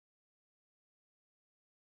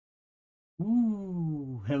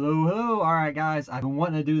Ooh, hello. All right, guys. I've been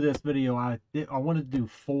wanting to do this video. I wanted to do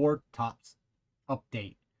 4 Tops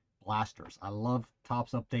update blasters. I love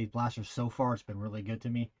Tops update blasters so far. It's been really good to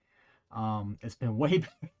me. It's been way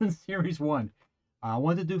better than Series 1. I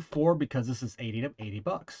wanted to do 4 because this is 80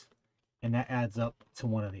 bucks. And that adds up to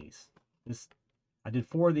one of these. I did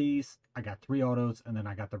 4 of these. I got 3 autos, and then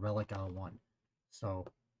I got the relic out of 1. So,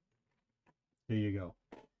 there you go.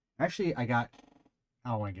 Actually, I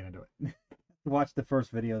don't want to get into it. Watch the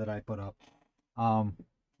first video that I put up. Um,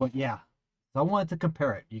 but yeah, so I wanted to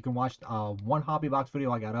compare it. You can watch one hobby box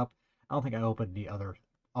video I got up. I don't think I uploaded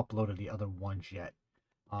the other ones yet.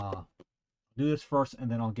 Do this first,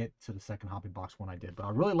 and then I'll get to the second hobby box one I did. But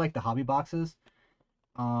I really like the hobby boxes.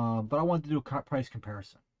 But I wanted to do a price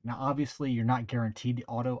comparison. Now, obviously, you're not guaranteed the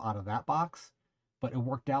auto out of that box, but it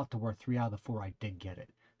worked out to where 3 out of the 4 I did get it.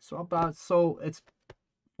 So it's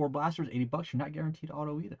 4 blasters, 80 bucks. You're not guaranteed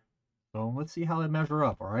auto either. So let's see how they measure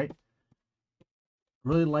up. All right.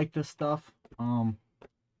 Really like this stuff. The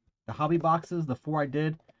hobby boxes, the 4 I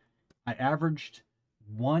did, I averaged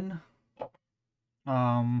one. Give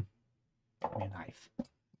me a knife.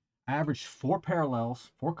 I averaged 4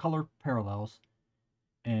 parallels, 4 color parallels,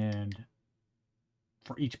 and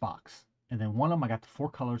for each box. And then one of them I got the 4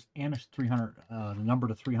 colors and a 300, the number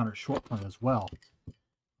to 300 short print as well.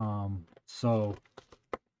 So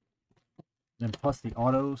then plus the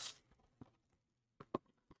autos,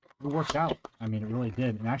 it worked out. I mean, it really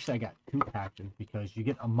did. And actually, I got 2 packs because you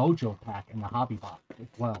get a Mojo pack in the hobby box as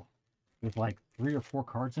well, with like 3 or 4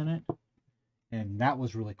 cards in it, and that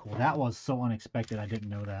was really cool. That was so unexpected. I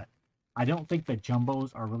didn't know that. I don't think the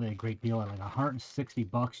jumbos are really a great deal. At like 160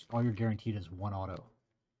 bucks, all you're guaranteed is 1 auto,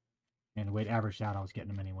 and the way it averaged out, I was getting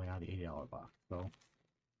them anyway out of the $80 box. So,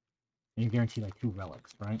 and you guarantee like 2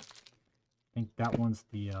 relics, right? I think that one's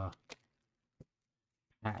the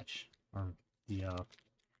patch or the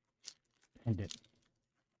pendant,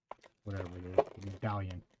 whatever it is, the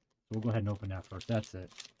medallion. So we'll go ahead and open that first. That's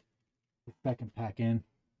it. The second pack in.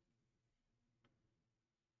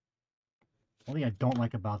 One thing I don't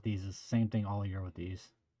like about these is the same thing all year with these.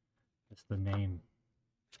 It's the name.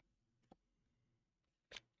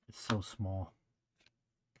 It's so small.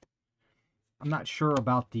 I'm not sure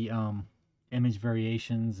about the image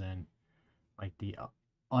variations and like the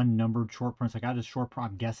unnumbered short prints. I got a short print.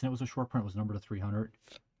 I'm guessing it was a short print. It was numbered to 300.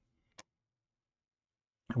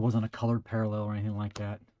 It wasn't a colored parallel or anything like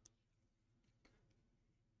that.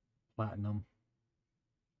 Platinum.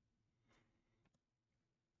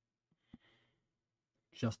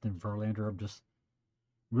 Justin Verlander. I'm just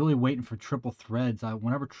really waiting for triple threads.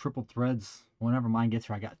 Whenever mine gets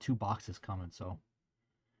here, I got 2 boxes coming. So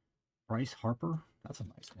Bryce Harper, that's a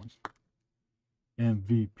nice one.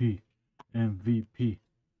 MVP. MVP.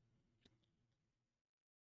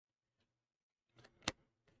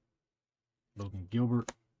 Logan Gilbert.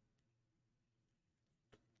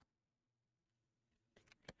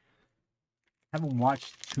 Haven't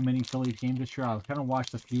watched too many Phillies games this year. I kind of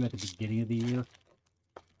watched a few at the beginning of the year.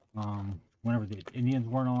 Whenever the Indians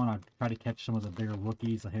weren't on, I'd try to catch some of the bigger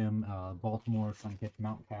rookies of him. Baltimore, trying to catch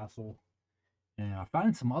Mountcastle. And I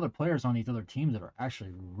found some other players on these other teams that are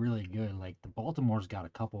actually really good. Like the Baltimore's got a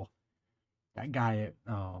couple. That guy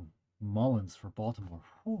Mullins for Baltimore.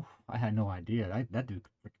 Whew, I had no idea. That dude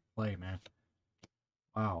could freaking play, man.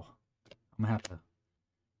 Wow. I'm gonna have to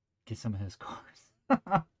get some of his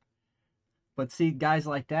cards. But see, guys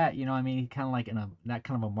like that, I mean, he's kind of like in that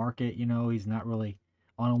kind of a market, he's not really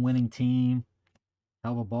on a winning team.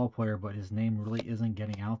 Hell of a ball player, but his name really isn't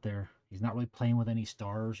getting out there. He's not really playing with any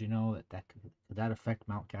stars, could that affect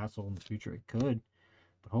Mountcastle in the future? It could.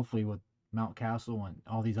 But hopefully with Mountcastle and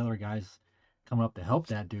all these other guys coming up to help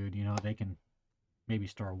that dude, they can maybe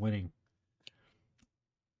start winning.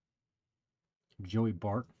 Joey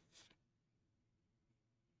Bart.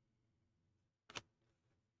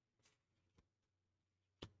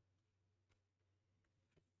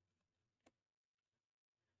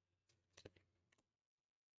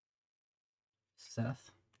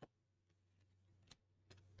 Seth.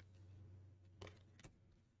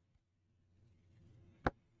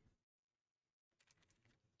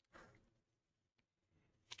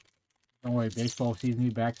 Don't worry, baseball season will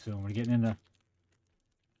be back soon. We're getting into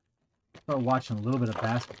start watching a little bit of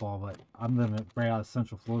basketball, but I'm living right out of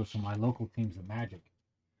Central Florida, so my local team's the Magic.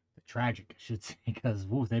 The Tragic, I should say, because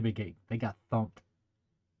they got thumped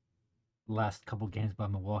the last couple games by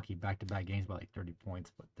Milwaukee, back-to-back games by like 30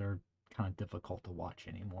 points, but they're kind of difficult to watch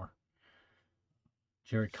anymore.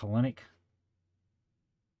 Jared Kalenic,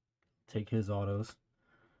 take his autos.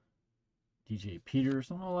 DJ Peters,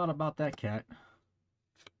 don't know a lot about that cat.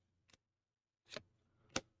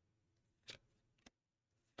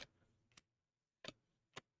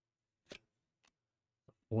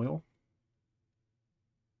 Oil.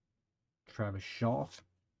 Travis Shaw.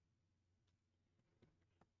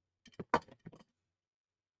 There's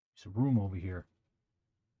a room over here.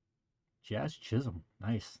 Jazz Chisholm.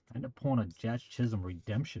 Nice. I ended up pulling a Jazz Chisholm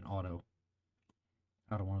redemption auto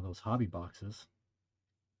out of one of those hobby boxes.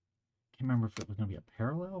 Can't remember if it was going to be a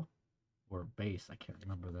parallel or a base. I can't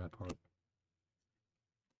remember that part.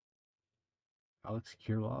 Alex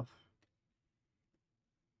Kirilloff.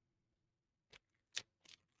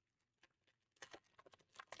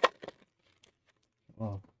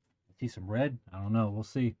 Well, I see some red. I don't know. We'll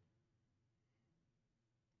see.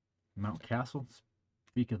 Mount Castle.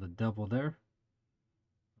 Speak of the devil there.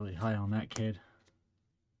 Really high on that kid.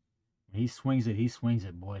 He swings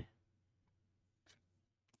it, boy.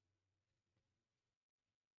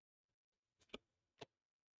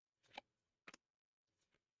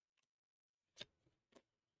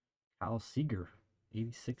 Kyle Seager,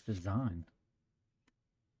 86 design.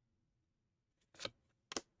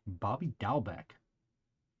 Bobby Dalbec.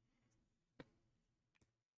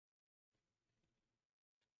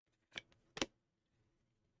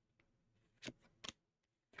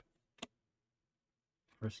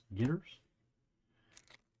 Chris Gitters.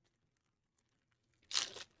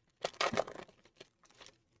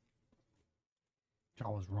 I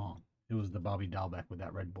was wrong. It was the Bobby Dalbec with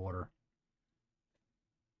that red border.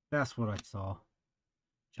 That's what I saw.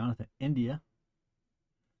 Jonathan India.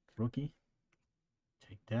 Rookie.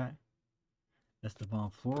 Take that.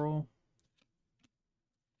 Esteban Floral.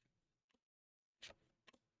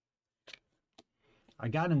 I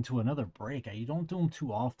got into another break. You don't do them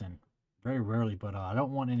too often. Very rarely, but I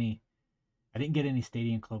don't want any. I didn't get any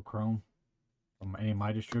Stadium Club Chrome from any of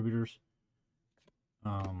my distributors.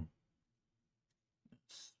 But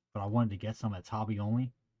I wanted to get some that's hobby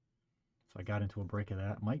only. So I got into a break of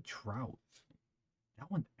that. Mike Trout.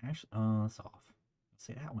 That one actually, it's off. Let's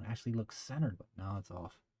say that one actually looks centered, but no, it's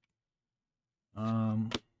off.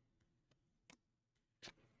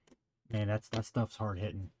 Man, that stuff's hard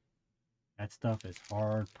hitting. That stuff is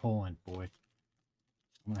hard pulling, boy.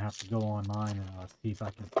 I'm gonna have to go online and see if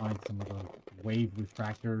I can find some of the wave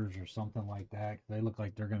refractors or something like that. They look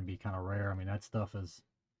like they're gonna be kind of rare. I mean, that stuff is.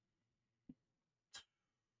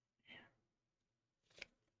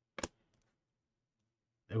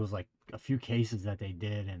 It was like a few cases that they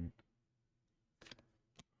did, and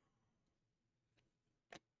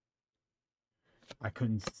I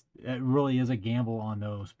couldn't. It really is a gamble on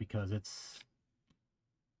those because it's.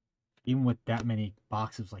 Even with that many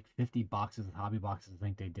boxes, like 50 boxes of hobby boxes, I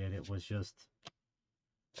think they did. It was just.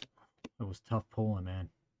 It was tough pulling, man.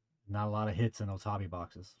 Not a lot of hits in those hobby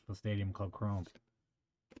boxes for Stadium Club Chrome.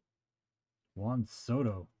 Juan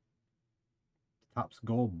Soto. Topps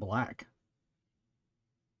Gold Black.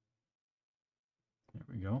 There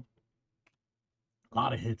we go. A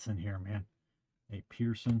lot of hits in here, man. Nate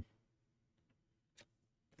Pearson.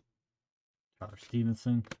 Tyler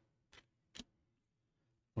Stevenson.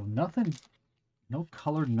 Well, nothing. No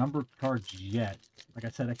colored number cards yet. Like I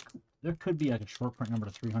said, there could be like a short print number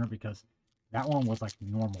to 300 because that one was like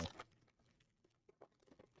normal.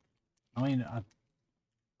 I mean, I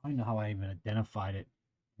don't know how I even identified it,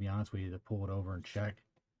 to be honest with you, to pull it over and check.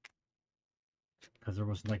 Because there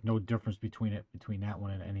was like no difference between that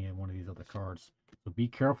one and any one of these other cards. So be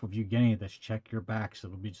careful if you get any of this. Check your backs.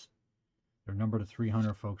 It'll be just their number to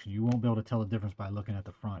 300, folks. And you won't be able to tell the difference by looking at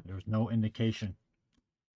the front. There's no indication.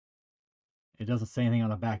 It doesn't say anything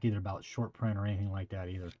on the back either about short print or anything like that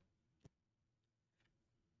either.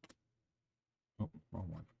 Oh,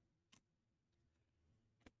 wrong one.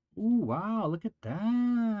 Ooh, wow, look at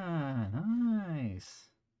that.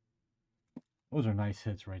 Nice. Those are nice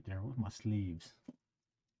hits right there with my sleeves.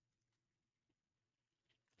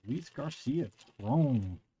 Luis Garcia,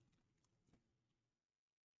 Chrome.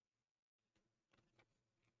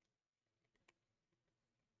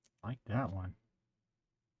 Like that one.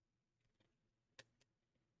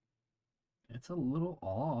 It's a little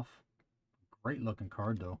off. Great looking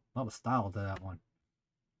card though. Love the style to that one.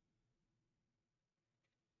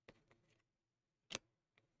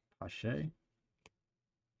 Pache.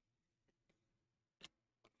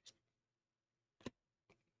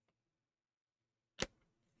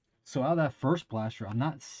 So out of that first blaster, I'm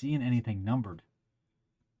not seeing anything numbered.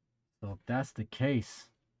 So if that's the case,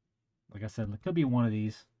 like I said, it could be one of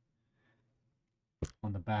these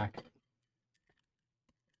on the back.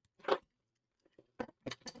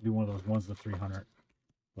 Be one of those ones to 300.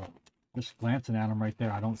 But just glancing at them right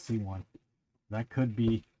there, I don't see one. That could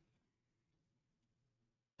be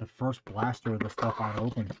the first blaster of the stuff I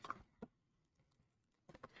opened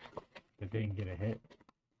that didn't get a hit.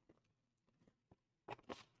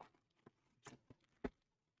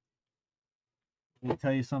 They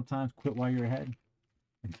tell you sometimes quit while you're ahead.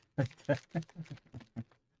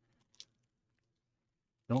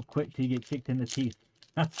 Don't quit till you get kicked in the teeth.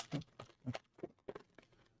 That's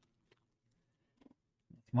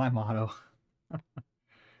my motto.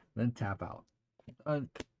 Then tap out.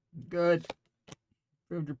 Good.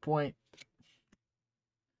 Proved your point.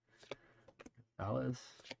 Dallas.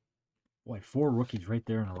 Boy, 4 rookies right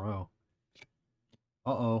there in a row.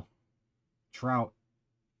 Uh-oh. Trout.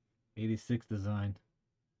 86 design.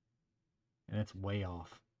 And it's way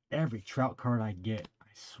off. Every Trout card I get, I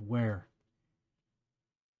swear,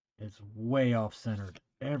 it's way off centered.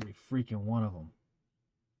 Every freaking one of them.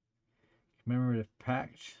 Commemorative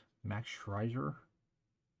patch. Max Scherzer.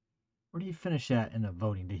 Where do you finish at in the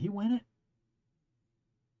voting? Did he win it?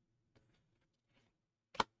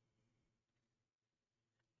 I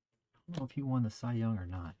don't know if he won the Cy Young or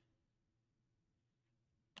not.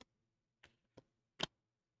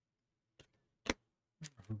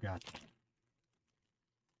 Who got that?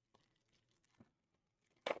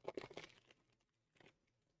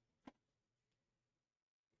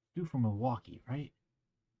 Dude from Milwaukee, right?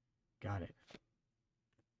 Got it.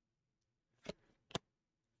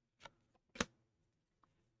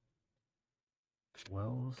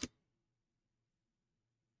 Wells.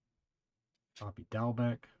 Bobby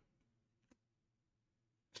Dalbec.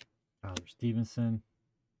 Tyler Stevenson.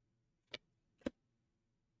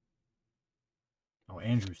 Oh,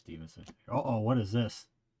 Andrew Stevenson. Uh-oh, what is this?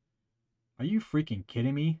 Are you freaking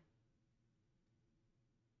kidding me?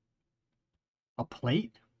 A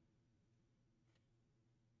plate?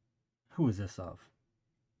 Who is this of?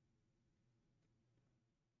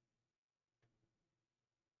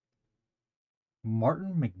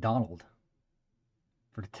 Martin McDonald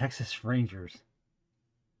for the Texas Rangers.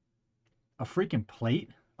 A freaking plate?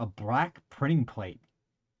 A black printing plate.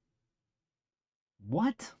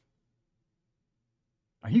 What?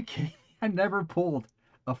 Are you kidding me? I never pulled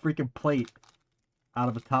a freaking plate out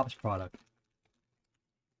of a Topps product.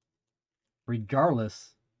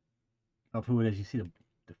 Regardless of who it is. You see the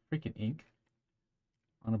freaking ink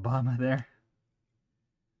on the bottom of there?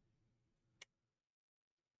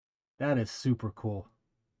 That is super cool.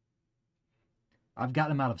 I've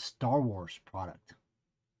gotten them out of Star Wars product.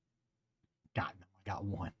 Gotten them. I got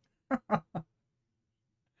one.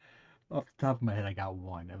 Off the top of my head, I got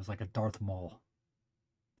one. It was like a Darth Maul.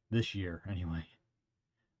 This year, anyway.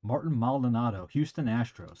 Martin Maldonado, Houston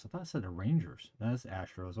Astros. I thought it said the Rangers. That's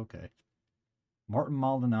Astros, okay. Martin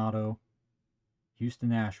Maldonado, Houston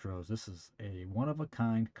Astros. This is a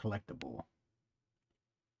one-of-a-kind collectible.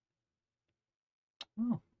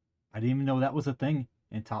 Oh, I didn't even know that was a thing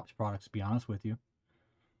in Topps products, to be honest with you.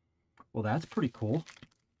 Well, that's pretty cool.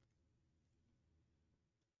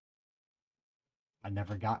 I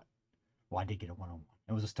never got... Well, I did get a 101.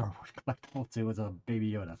 It was a Star Wars collectible, too. It was a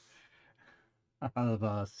Baby Yoda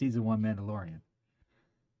of Season 1 Mandalorian.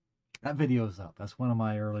 That video's up. That's one of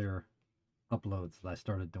my earlier uploads that I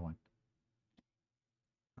started doing.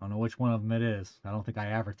 I don't know which one of them it is. I don't think I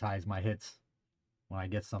advertise my hits when I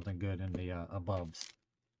get something good in the aboves.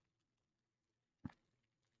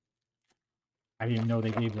 I didn't even know they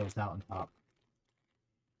gave those out in Top.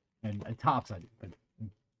 And Tops, but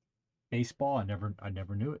baseball, I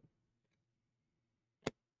never knew it.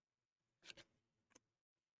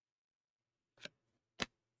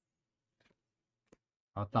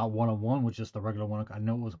 I thought 101 was just the regular one. I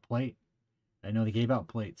know it was a plate. I know they gave out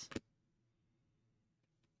plates.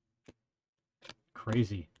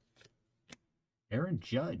 Crazy. Aaron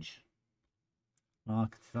Judge. Oh,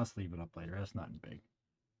 let's leave it up later. That's nothing big.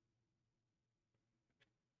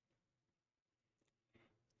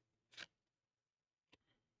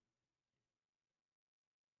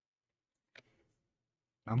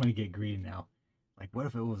 I'm going to get greedy now. Like, what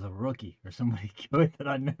if it was a rookie or somebody good that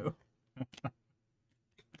I knew?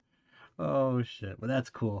 Oh, shit. But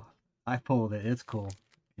that's cool. I pulled it. It's cool.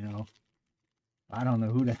 You know, I don't know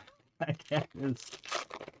who the heck that is.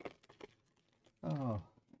 Oh.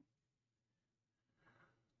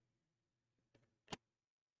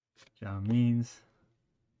 John Means.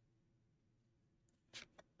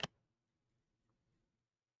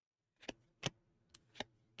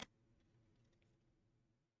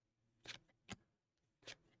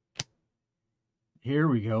 Here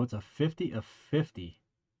we go. It's a 50 of 50.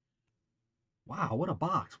 Wow, what a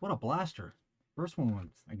box. What a blaster. First one was,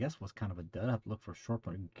 I guess, was kind of a dud. I have to look for a short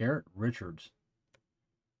one. Garrett Richards.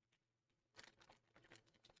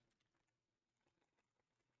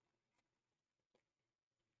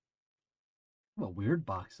 What a weird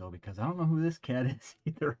box, though, because I don't know who this cat is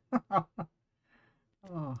either. Oh,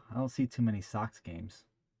 I don't see too many Sox games.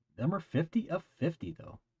 Them are 50 of 50,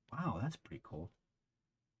 though. Wow, that's pretty cool.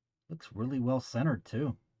 Looks really well centered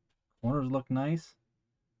too. Corners look nice.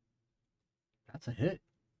 That's a hit.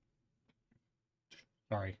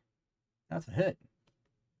 Sorry. That's a hit.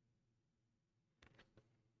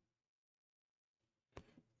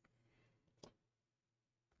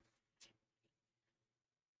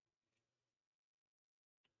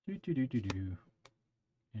 Do.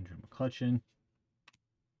 Andrew McCutcheon.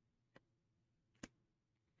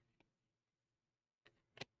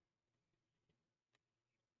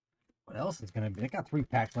 What else is going to be? They got 3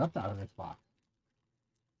 packs left out of this box.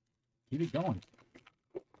 Keep it going.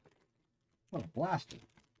 What a blaster.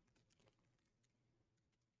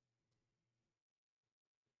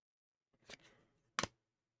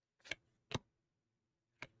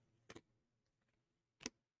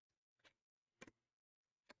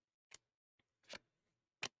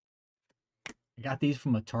 I got these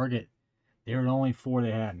from a Target. They were the only 4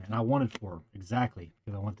 they had, and I wanted 4 exactly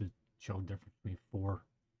because I wanted to show the difference between 4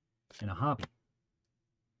 and a hobby.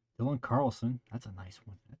 Dylan Carlson, that's a nice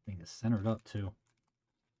one. That thing is centered up too.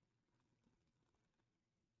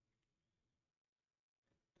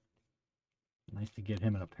 Nice to get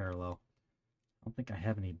him in a parallel. I don't think I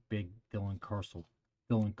have any big Dylan Carlson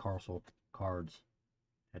cards.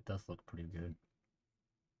 That does look pretty good.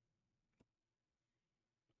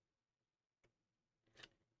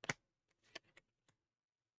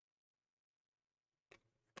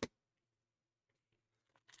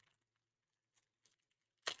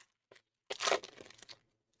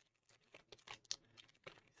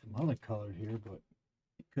 Some other color here, but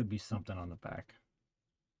it could be something on the back.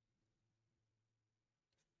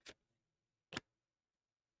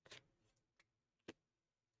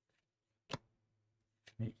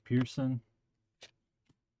 Nate Pearson.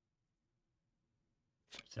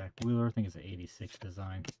 Zach Wheeler, I think it's an 86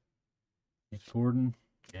 design. Nick Gordon,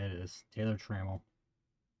 yeah it is. Taylor Trammell.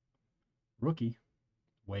 Rookie,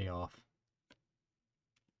 way off.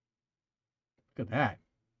 Look at that.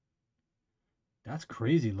 That's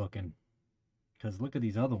crazy looking. Because look at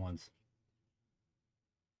these other ones.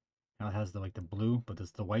 Now it has the like the blue, but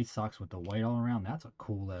it's the White Sox with the white all around. That's a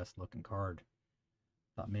cool ass looking card.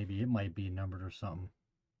 Thought maybe it might be numbered or something.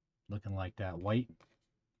 Looking like that white.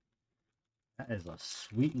 That is a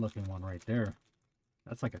sweet looking one right there.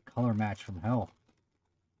 That's like a color match from hell.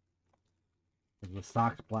 The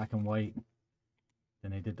Sox black and white.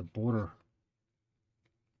 Then they did the border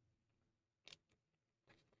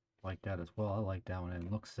like that as well. I like that one. And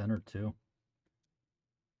it looks centered too.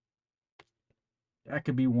 That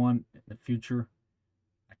could be one in the future.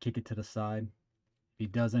 I kick it to the side. If he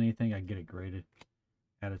does anything, I get it graded.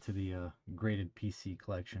 Add it to the graded PC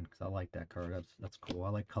collection because I like that card. That's cool. I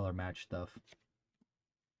like color match stuff.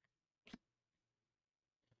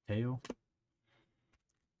 Teo.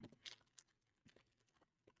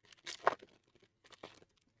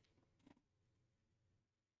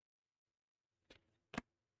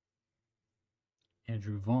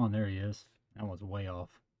 Andrew Vaughn, there he is. That one's way off.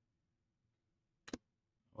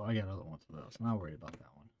 Well, I got other ones of those. I'm not worried about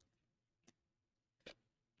that one.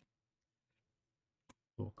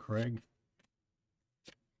 Will Craig.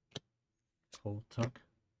 Cole Tuck.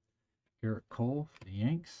 Garrett Cole for the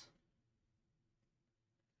Yanks.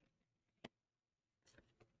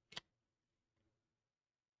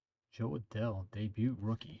 Joe Adell, debut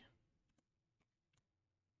rookie.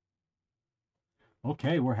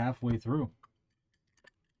 Okay, we're halfway through.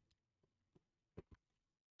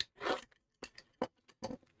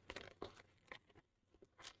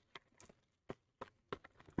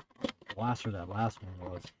 Blaster that last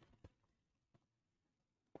one was.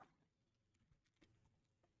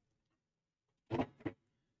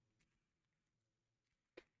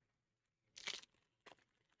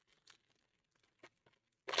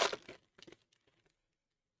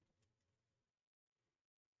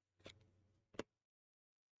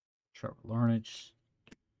 Trevor Larnach.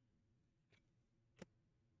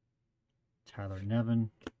 Tyler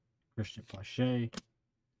Nevin. Christian Pache.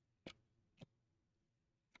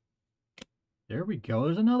 There we go.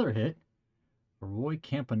 There's another hit. Roy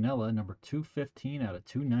Campanella, number 215 out of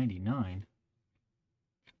 299.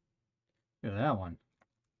 Look at that one.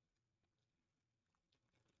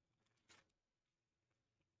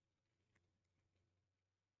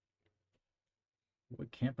 Roy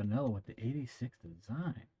Campanella with the 86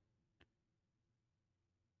 design.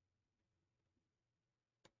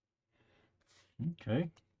 Okay.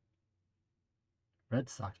 Red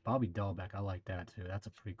Sox, Bobby Dahlbeck. I like that too. That's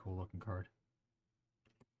a pretty cool looking card.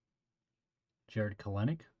 Jared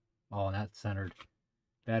Kelenic. Oh, and that's centered.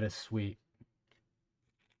 That is sweet.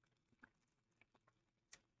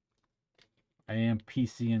 I am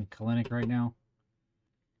PC and Kelenic right now.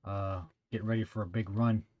 Getting ready for a big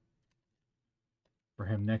run. for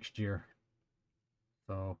him next year.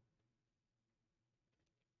 So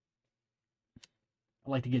I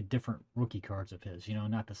like to get different rookie cards of his, you know,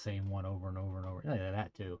 not the same one over and over and over. Yeah,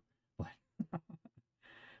 that too. But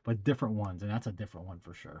but different ones, and that's a different one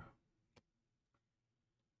for sure.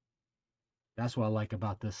 That's what I like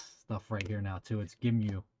about this stuff right here now too. It's giving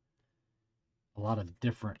you a lot of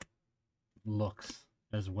different looks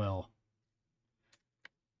as well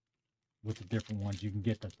with the different ones. You can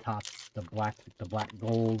get the tops, the black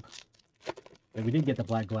gold. And we did get the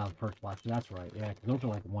black gold first box, so that's right. Yeah, because those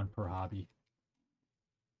are like one per hobby.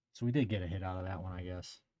 So we did get a hit out of that one, I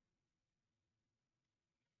guess.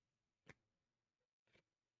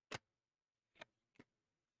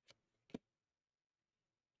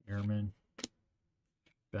 Airman,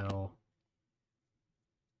 Bell,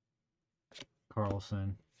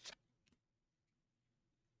 Carlson.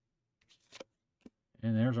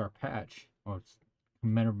 And there's our patch. Oh, it's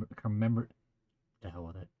commemorate. The hell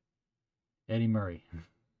with it. Eddie Murray.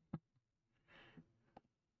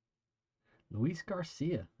 Luis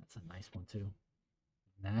Garcia. That's a nice one too.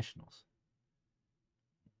 Nationals.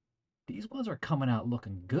 These ones are coming out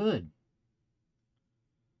looking good.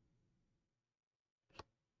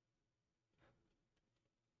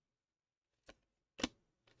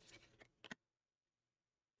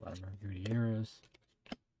 Vladimir Gutierrez.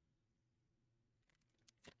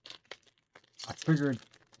 I figured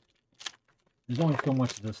there's only so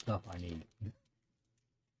much of this stuff I need. I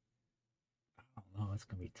don't know. It's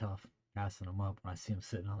going to be tough passing them up when I see them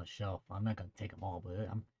sitting on the shelf. I'm not going to take them all, but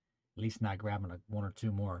I'm at least not grabbing one or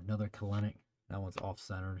two more. Another Kalenic. That one's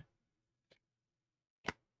off-centered.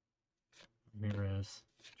 Ramirez.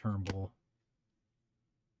 Turnbull.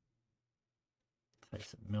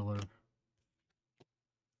 Tyson Miller.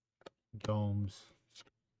 Gomes.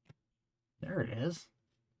 There it is.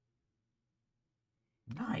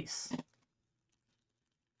 Nice.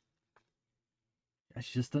 That's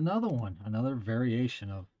just another one. Another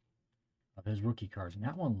variation of his rookie cards. And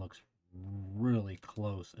that one looks really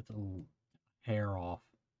close. It's a hair off.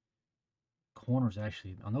 Corners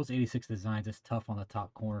actually, on those 86 designs, it's tough on the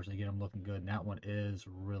top corners to get them looking good. And that one is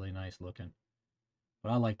really nice looking.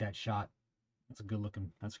 But I like that shot. That's a good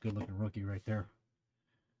looking rookie right there.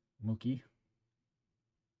 Mookie.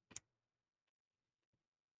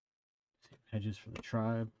 Hedges for the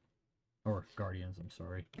Tribe. Or Guardians, I'm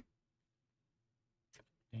sorry.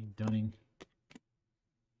 Dane Dunning.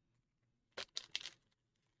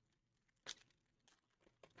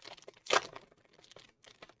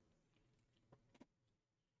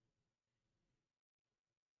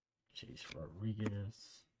 Chase Rodriguez.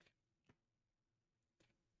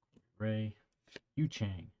 Ray. Yu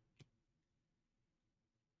Chang.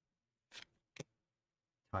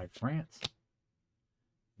 Ty France.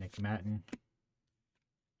 Nick Matton.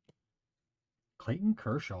 Clayton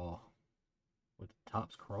Kershaw with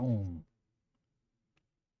Topps Chrome.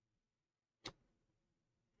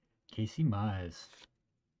 Casey Mize.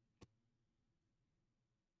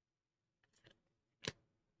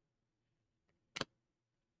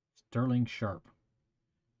 Sterling Sharp.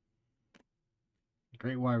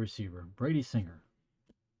 Great wide receiver. Brady Singer.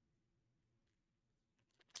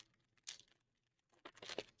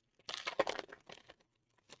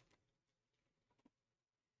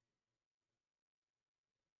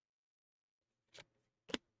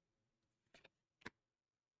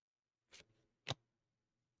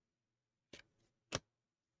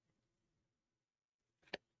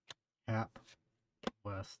 Cap.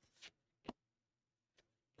 West.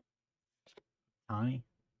 Tiny.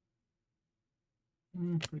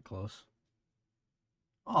 Pretty close.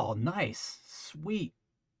 Oh, nice. Sweet.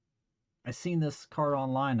 I seen this card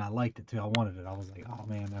online. I liked it too. I wanted it. I was like, oh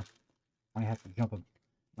man, I might have to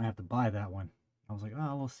might have to buy that one. I was like,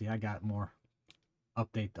 oh, we'll see. I got more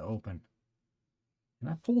update to open. And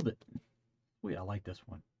I pulled it. Wait, I like this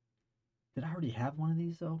one. Did I already have one of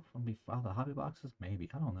these though? From before the hobby boxes? Maybe.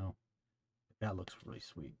 I don't know. But that looks really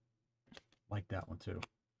sweet. Like that one too.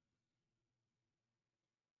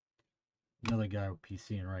 Another guy with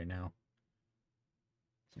PCing right now.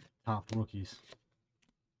 Some top rookies.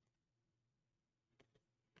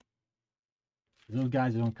 Those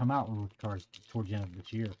guys don't come out with cards towards the end of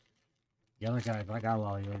this year. The other guys, I got a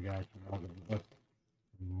lot of the other guys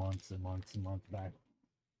from months and months and months back.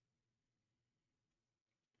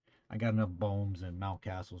 I got enough Bohms and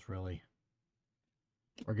Mountcastles, really.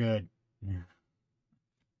 We're good. Yeah.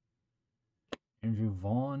 Andrew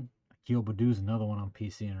Vaughn. Akil Badu's another one on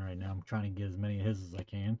PCing right now. I'm trying to get as many of his as I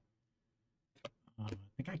can. I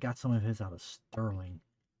think I got some of his out of Sterling.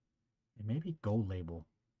 And maybe Gold Label.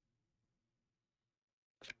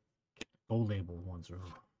 Gold Label ones are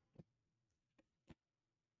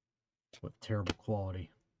with terrible quality.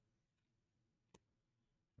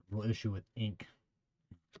 Real issue with ink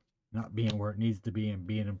not being where it needs to be and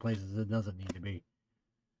being in places it doesn't need to be.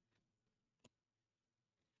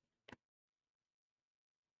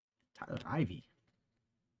 Tyler Ivy.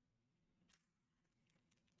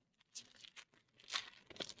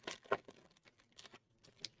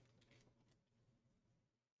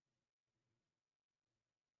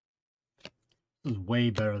 This is way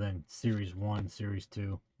better than Series 1, Series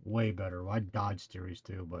 2. Way better. Well, I dodged Series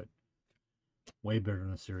 2, but way better than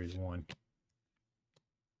the Series 1.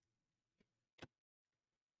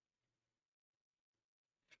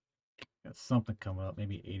 Got something coming up,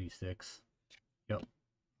 maybe 86. Yep.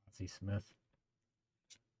 Ozzie Smith.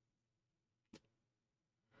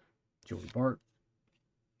 Joey Bart.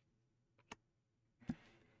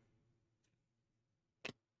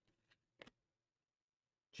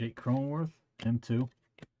 Jake Cronenworth. Him too.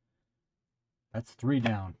 That's 3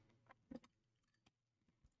 down.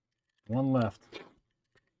 1 left.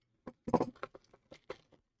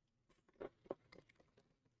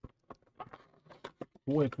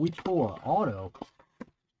 Boy, if we pull an auto,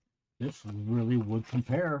 this really would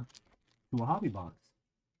compare to a hobby box.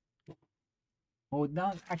 Well,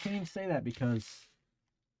 not, I can't even say that because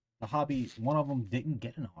the hobby, one of them didn't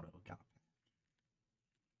get an auto.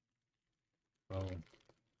 So,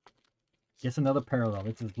 guess another parallel.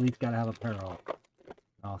 It's at least got to have a parallel.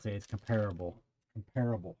 I'll say it's comparable.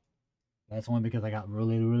 Comparable. That's only because I got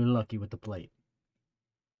really, really lucky with the plate.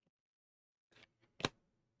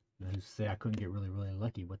 I just say I couldn't get really, really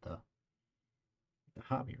lucky with the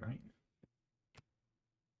hobby, right?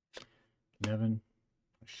 Nevin,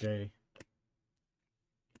 Shea.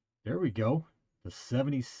 There we go. The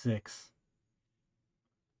 76.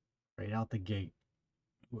 Right out the gate.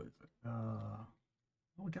 What is it? Oh,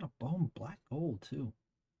 we got a bone black gold too.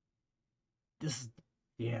 This is,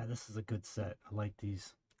 yeah, this is a good set. I like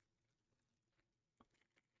these.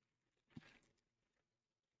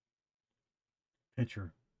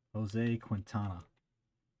 Pitcher, Jose Quintana.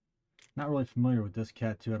 Not really familiar with this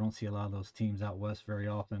cat too. I don't see a lot of those teams out west very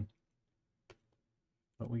often.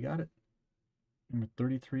 But we got it. Number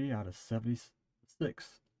 33 out of 76.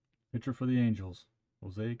 Pitcher for the Angels,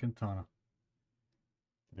 Jose Quintana.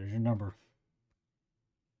 There's your number.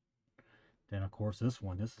 Then of course this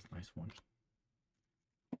one. This is a nice one.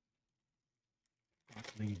 My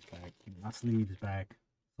sleeves back. My sleeves back.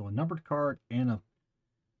 So a numbered card and a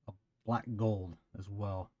black gold as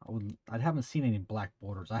well. I haven't seen any black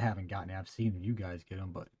borders. I haven't gotten it. I've seen you guys get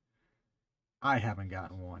them, but I haven't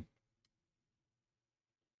gotten one.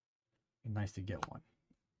 Nice to get one.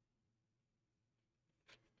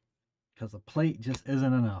 Because the plate just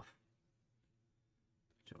isn't enough.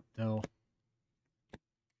 Joe Dell.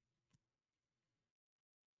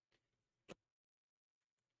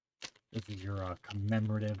 This is your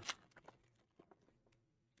commemorative.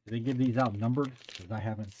 Do they give these out numbered? Because I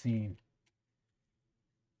haven't seen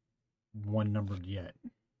one numbered yet.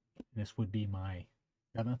 This would be my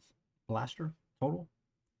 7th blaster total.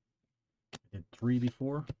 I did 3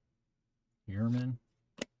 before. Yerman.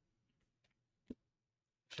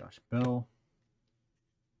 Josh Bell.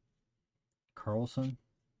 Carlson.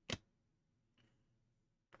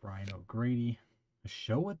 Brian O'Grady.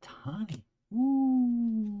 Showa Tani.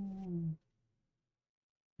 Ooh.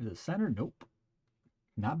 Is it centered? Nope.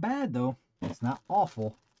 Not bad though. It's not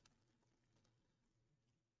awful.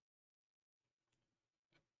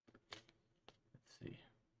 Let's see.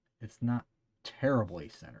 It's not terribly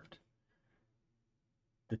centered.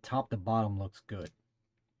 The top to bottom looks good.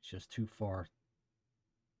 It's just too far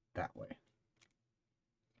that way.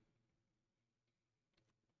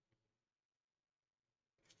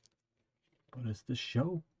 But it's the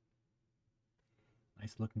show.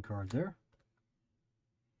 Nice looking card there.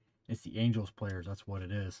 It's the Angels players. That's what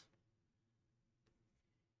it is.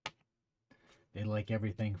 They like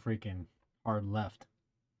everything freaking hard left.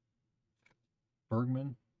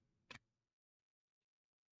 Bergman.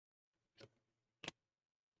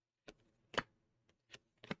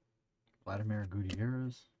 Vladimir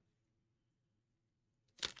Gutierrez.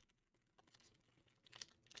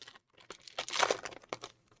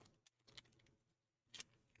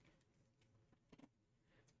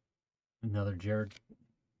 Another Jared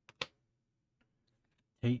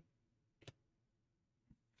Tate.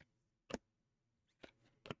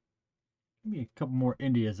 Give me a couple more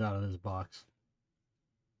Indias out of this box.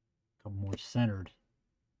 A couple more centered.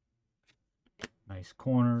 Nice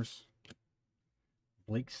corners.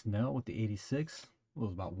 Blake Snell with the 86. It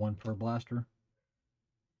was about 1 per blaster.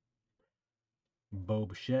 Bo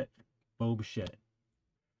Bichette.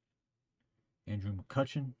 Andrew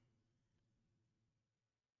McCutchen.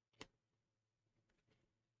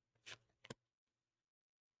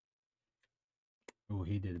 Oh,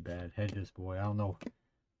 he did bad. Hedges, boy. I don't know.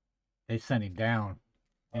 They sent him down.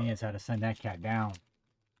 Indians had to send that cat down.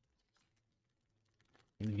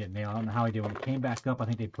 He was getting nailed. I don't know how he did. When he came back up, I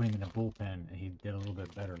think they put him in the bullpen, and he did a little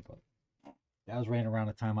bit better. But that was right around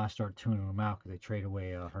the time I started tuning him out because they traded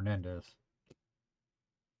away Hernandez.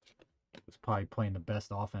 He was probably playing the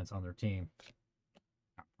best offense on their team.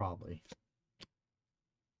 Not probably.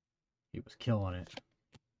 He was killing it.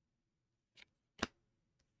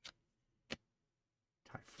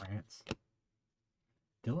 Ty France.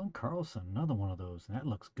 Dylan Carlson, another one of those. And that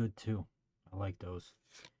looks good too. I like those.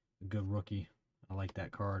 A good rookie. I like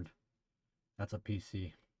that card. That's a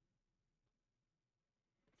PC.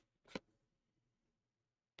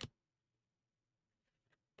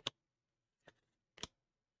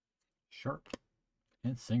 Sharp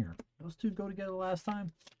and Singer. Those two go together last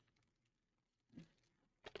time.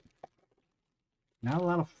 Not a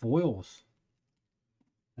lot of foils.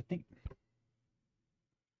 I think,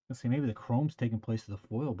 let's see, maybe the chrome's taking place of the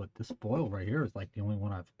foil, but this foil right here is like the only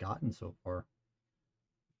one I've gotten so far.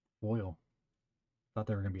 Foil. Thought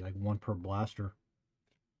they were going to be like one per blaster.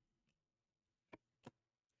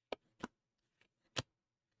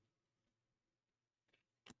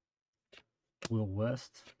 Will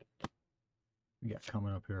West. We got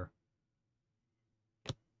coming up here.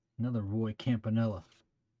 Another Roy Campanella.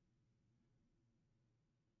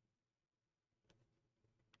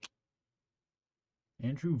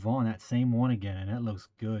 Andrew Vaughn, that same one again, and that looks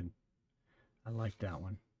good. I like that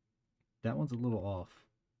one. That one's a little off.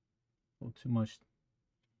 A little too much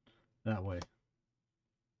that way.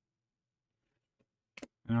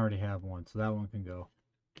 And I already have one, so that one can go.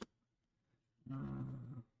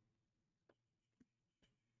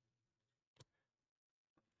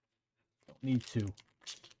 Don't need two.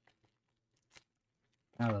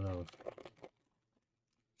 Out of those.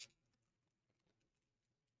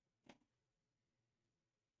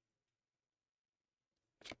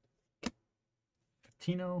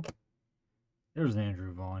 Tino. There's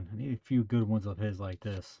Andrew Vaughn. I need a few good ones of his like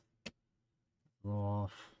this. A little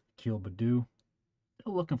off. Keel Badu.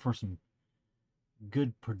 Still looking for some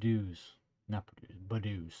good Purdue's. Not Purdue's.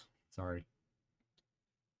 Badu's. Sorry.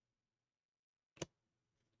 A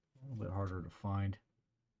little bit harder to find.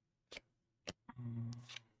 Don't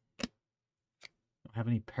have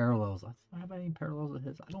any parallels. I don't have any parallels of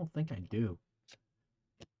his. I don't think I do.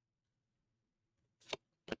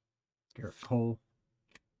 Garrett Cole.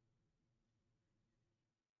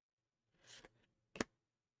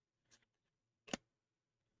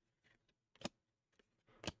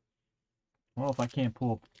 Well, if I can't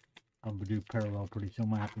pull a Badu parallel pretty soon, I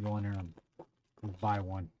might have to go in there and buy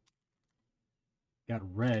one.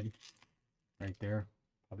 Got red right there.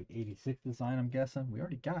 Probably 86 design, I'm guessing. We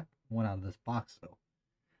already got one out of this box, though.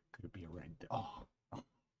 Could it be a red? Oh, oh.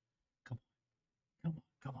 Come on.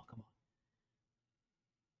 Come on.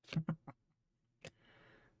 Come on.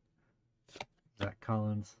 Zach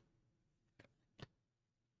Collins.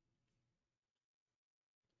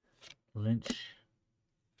 Lynch.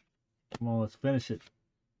 Come on, let's finish it.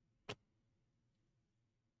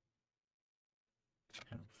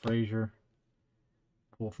 Frazier.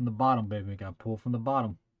 Pull from the bottom, baby. We gotta pull from the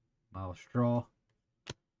bottom. Miles Straw.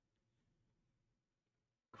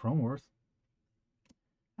 Cronworth.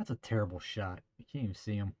 That's a terrible shot. You can't even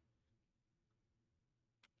see him.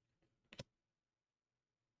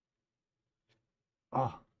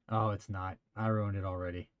 Oh, it's not. I ruined it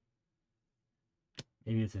already.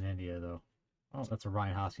 Maybe it's in India, though. Oh, that's a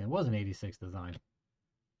Ryan Hoskins. It was an 86 design.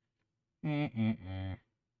 And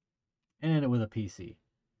it with a PC.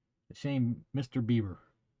 Shame Mr. Bieber.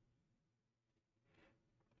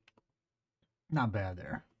 Not bad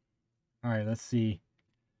there. All right, let's see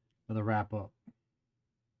for the wrap up.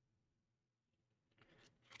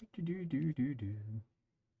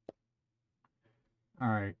 All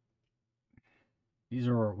right.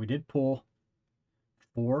 We did pull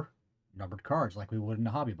 4 numbered cards like we would in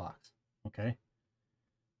a hobby box. Okay.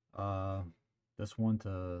 This one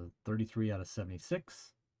to 33 out of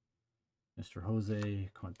 76. Mr. Jose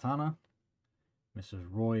Quintana. Mrs.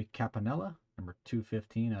 Roy Campanella, number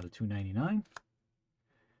 215 out of 299.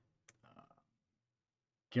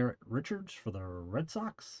 Garrett Richards for the Red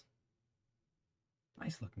Sox.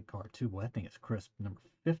 Nice looking card too, boy. That thing is crisp. Number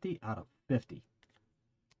 50 out of 50.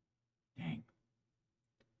 Dang.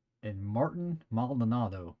 And Martin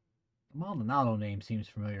Maldonado. The Maldonado name seems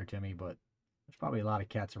familiar to me, but there's probably a lot of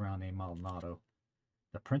cats around named Maldonado.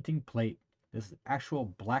 The printing plate. This is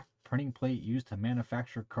actual black printing plate used to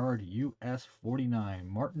manufacture card US 49.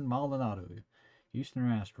 Martin Maldonado. Houston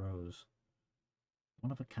Astros.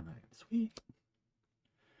 One of a kind. Sweet.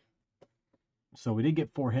 So we did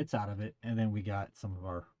get 4 hits out of it, and then we got some of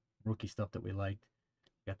our rookie stuff that we liked.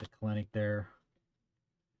 Got the clinic there.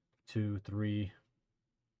 2, 3.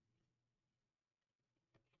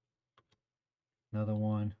 Another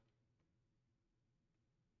one.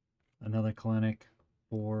 Another clinic.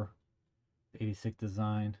 4. 86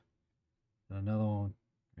 design. And another one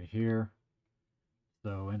right here.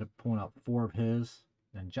 So end up pulling out 4 of his.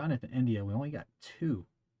 Then Jonathan India, we only got 2.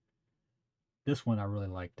 This one I really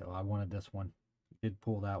liked though. I wanted this one. Did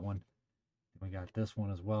pull that one. We got this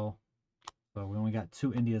one as well. So we only got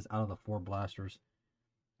 2 Indias out of the 4 blasters.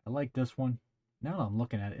 I like this one. Now that I'm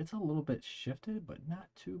looking at it, it's a little bit shifted, but not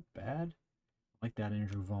too bad. I like that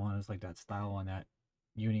Andrew Vaughn. It's like that style on that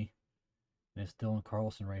uni. And it's Dylan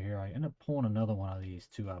Carlson right here. I end up pulling another one of these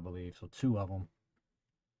too, I believe. So 2 of them.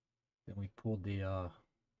 Then we pulled the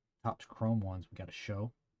Topps Chrome ones. We got a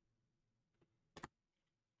show.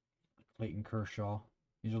 Clayton Kershaw.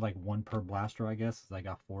 These are like 1 per blaster, I guess. I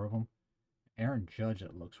got 4 of them. Aaron Judge,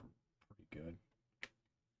 that looks pretty good.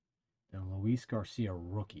 Then Luis Garcia,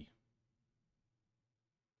 rookie.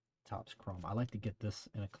 Topps Chrome. I like to get this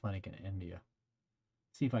in a clinic in India.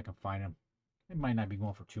 See if I can find him. It might not be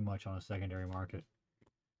going for too much on a secondary market.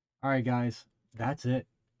 All right, guys, that's it.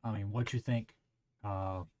 I mean, what you think?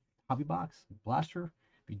 Hobby box, blaster.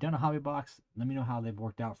 If you've done a hobby box, let me know how they've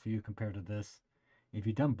worked out for you compared to this. If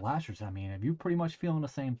you've done blasters, I mean, if you pretty much feeling the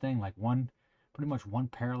same thing, like pretty much one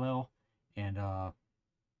parallel, and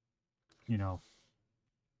you know,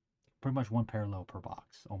 pretty much one parallel per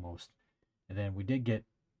box almost. And then we did get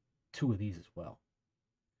 2 of these as well.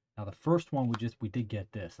 Now the first one we did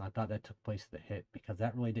get this, and I thought that took place the hit because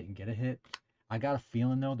that really didn't get a hit. I got a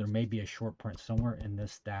feeling though there may be a short print somewhere in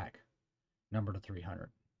this stack, number to 300.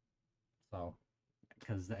 So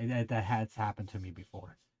because that has happened to me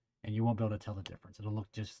before, and you won't be able to tell the difference. It'll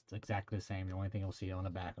look just exactly the same. The only thing you'll see on the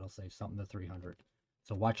back, it'll say something to 300.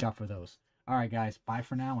 So watch out for those. All right, guys, bye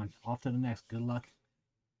for now, and off to the next. Good luck.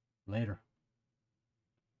 Later.